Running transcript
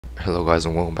Hello guys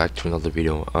and welcome back to another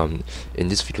video. In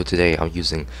this video today I'm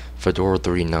using Fedora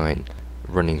 39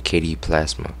 running KDE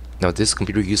Plasma. Now this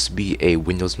computer used to be a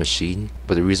Windows machine,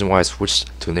 but the reason why I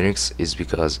switched to Linux is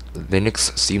because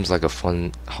Linux seems like a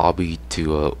fun hobby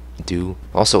to do.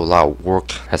 Also a lot of work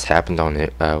has happened on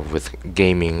it with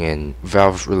gaming and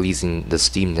Valve releasing the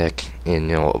Steam Deck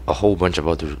and a whole bunch of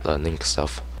other Linux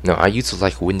stuff. Now I used to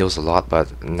like Windows a lot,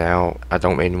 but now I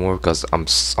don't anymore because I'm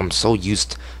so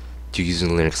used to using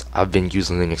Linux. I've been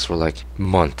using Linux for like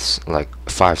months, like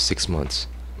 5-6 months.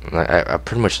 Like I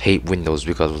pretty much hate Windows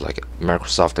because of like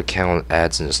Microsoft account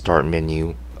ads in the start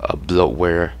menu,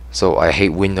 bloatware. So I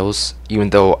hate Windows, even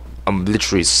though I'm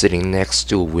literally sitting next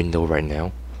to a window right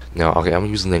now. Now, okay, I'm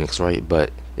using Linux, right?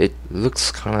 But it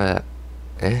looks kinda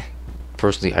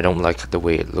Personally, I don't like the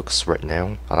way it looks right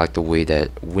now. I like the way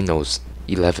that Windows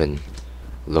 11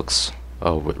 looks,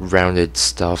 with rounded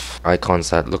stuff, icons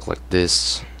that look like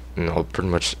this. Pretty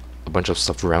much a bunch of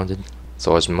stuff rounded.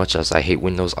 So as much as I hate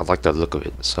Windows, I like the look of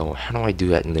it. So how do I do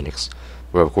that in Linux?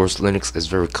 Well, of course, Linux is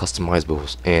very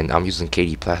customizable, and I'm using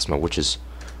KDE Plasma, which is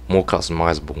more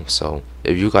customizable. So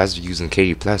if you guys are using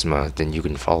KDE Plasma, then you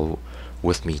can follow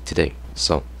with me today.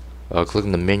 So click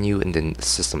on the menu and then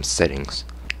system settings,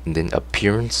 and then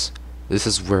appearance. This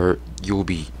is where you'll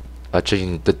be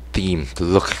changing the theme, the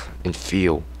look and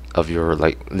feel of your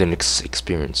like Linux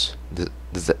experience.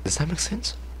 Does that make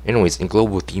sense? Anyways, in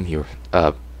global theme here,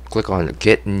 click on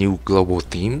get new global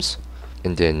themes,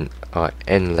 and then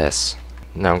endless.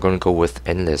 Now I'm gonna go with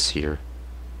endless here.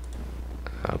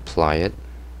 Apply it.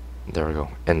 There we go,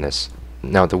 endless.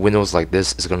 Now the windows like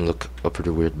this is gonna look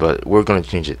pretty weird, but we're gonna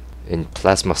change it in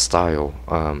plasma style.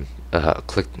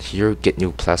 Click here, get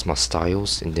new plasma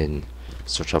styles, and then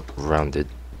search up rounded.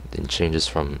 Then change this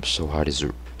from show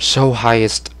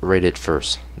highest rated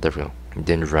first. There we go. And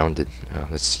then rounded.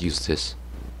 Let's use this.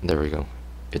 There we go.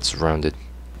 It's rounded.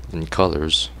 Then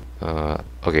colors.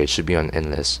 Okay, it should be on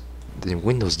endless. Then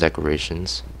Windows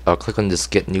decorations. Click on this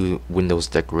get new Windows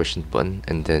decoration button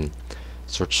and then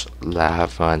search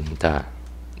lavanda.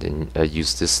 Then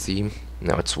use this theme.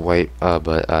 Now it's white,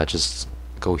 but just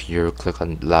go here, click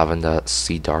on lavanda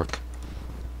sea dark.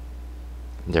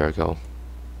 There we go.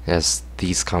 It has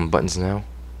these kind of buttons now.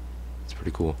 It's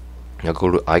pretty cool. Now go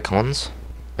to icons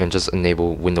and just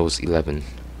enable Windows 11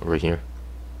 right here.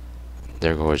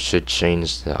 There we go, it should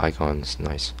change the icons,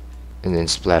 nice. And then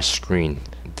splash screen,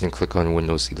 then click on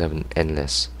Windows 11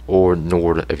 endless or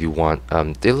Nord if you want.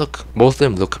 Both of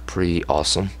them look pretty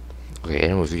awesome. Okay,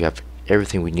 anyways, we have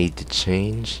everything we need to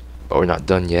change, but we're not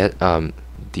done yet.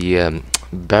 The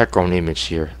background image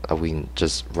here, we can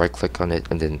just right click on it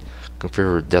and then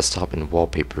configure desktop and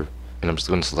wallpaper. And I'm just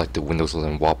going to select the Windows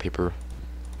 11 wallpaper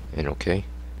and okay.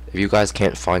 If you guys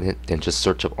can't find it, then just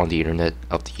search up on the internet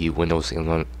of the Windows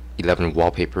 11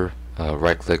 wallpaper,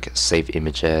 right click, save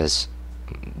image as,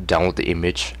 download the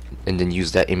image, and then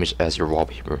use that image as your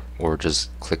wallpaper, or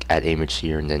just click add image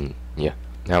here and then yeah.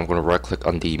 Now I'm going to right click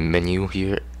on the menu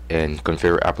here and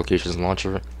configure applications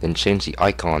launcher, then change the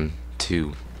icon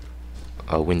to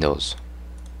Windows.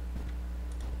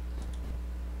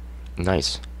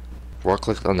 Nice. Right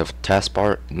click on the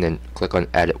taskbar and then click on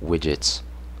add widgets,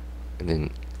 and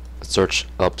then search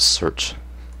up search.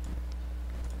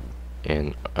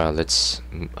 And let's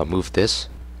move this,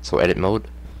 so edit mode,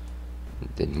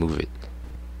 then move it.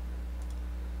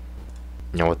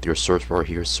 Now with your search bar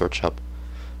here, search up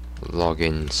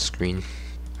login screen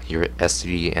here at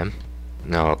STDM.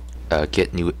 Now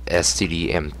get new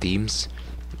STDM themes,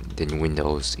 then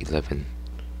Windows 11.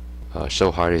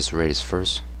 Show highest rated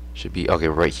first, should be okay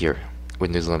right here,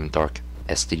 Windows 11 dark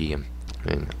STDM.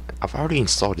 And I've already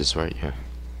installed this right here.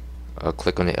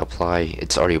 Click on it, apply.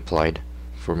 It's already applied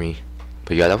for me.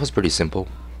 But yeah, that was pretty simple.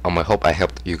 I hope I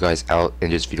helped you guys out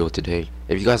in this video today.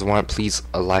 If you guys want, please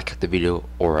like the video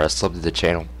or sub to the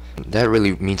channel. That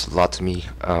really means a lot to me.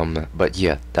 But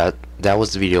yeah, that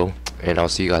was the video, and I'll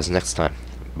see you guys next time.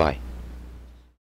 Bye.